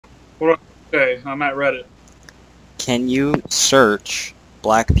What do I say? I'm at Reddit. Can you search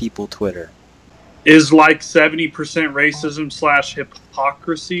black people Twitter? Is like 70% racism /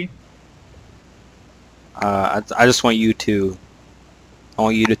 hypocrisy. I just want you to. I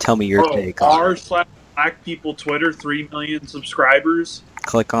want you to tell me your take on R it. / black people Twitter, 3 million subscribers.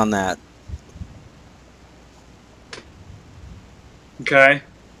 Click on that. Okay.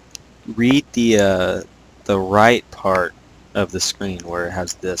 Read the right part of the screen where it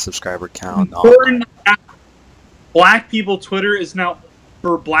has the subscriber count. Black people Twitter is now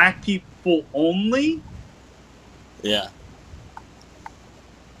for black people only. Yeah.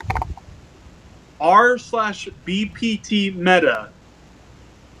 R / BPT meta.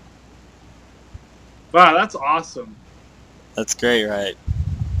 Wow, that's awesome. That's great, right?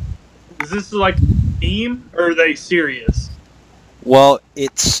 Is this like a meme or are they serious? Well,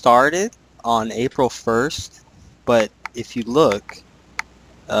 it started on April 1st, but if you look,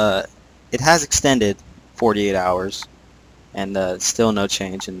 it has extended 48 hours, and still no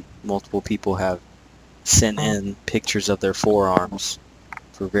change, and multiple people have sent in pictures of their forearms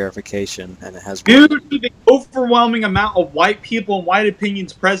for verification, and it has... Due to the overwhelming amount of white people and white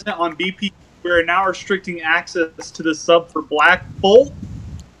opinions present on BP, we are now restricting access to the sub for black folk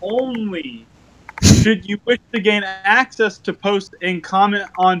only. Should you wish to gain access to post and comment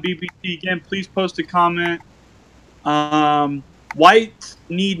on BBT again, please post a comment. White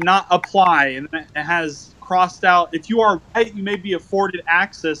need not apply, and it has crossed out. If you are white, you may be afforded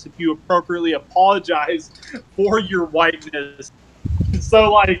access if you appropriately apologize for your whiteness.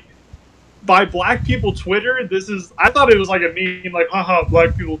 So, like, by black people Twitter, this is... I thought it was like a meme, like, haha,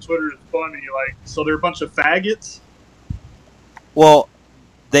 black people Twitter is funny. Like, so they're a bunch of faggots? Well,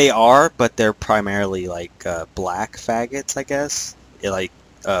 they are, but they're primarily, like, black faggots, I guess. Like,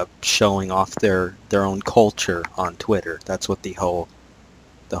 showing off their own culture on Twitter. That's what the whole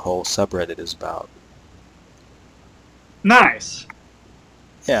subreddit is about. Nice.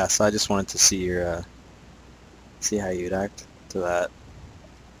 Yeah, so I just wanted to see your see how you'd act to that.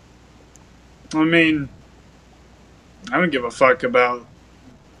 I mean, I don't give a fuck about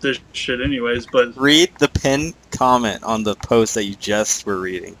this shit anyways, but... Read the pinned comment on the post that you just were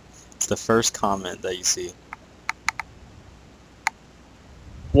reading. It's the first comment that you see.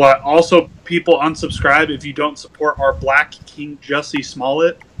 What? Also, people unsubscribe if you don't support our Black King Jussie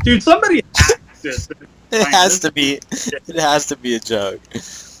Smollett? Dude, somebody hacked this. It has to be. It has to be a joke.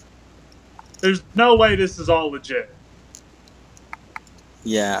 There's no way this is all legit.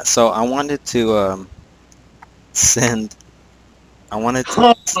 Yeah, so I wanted to send. I wanted to.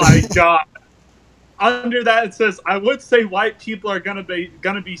 Oh my god! Under that it says, "I would say white people are gonna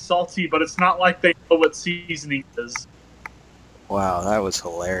be salty, but it's not like they know what seasoning is." Wow, that was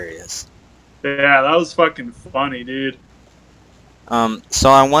hilarious. Yeah, that was fucking funny, dude. So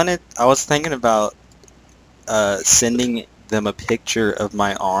I was thinking about sending them a picture of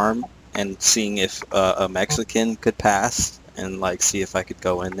my arm and seeing if a Mexican could pass and like see if I could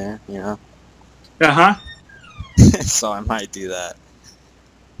go in there, you know? Uh-huh. So I might do that.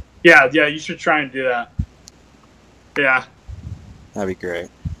 Yeah, you should try and do that. Yeah. That'd be great.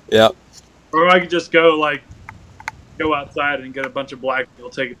 Yep. Or I could just go outside and get a bunch of black people,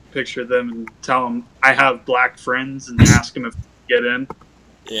 take a picture of them, and tell them I have black friends, and ask them if they get in.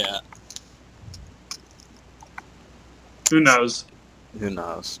 Yeah. Who knows? Who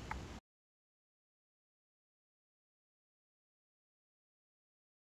knows?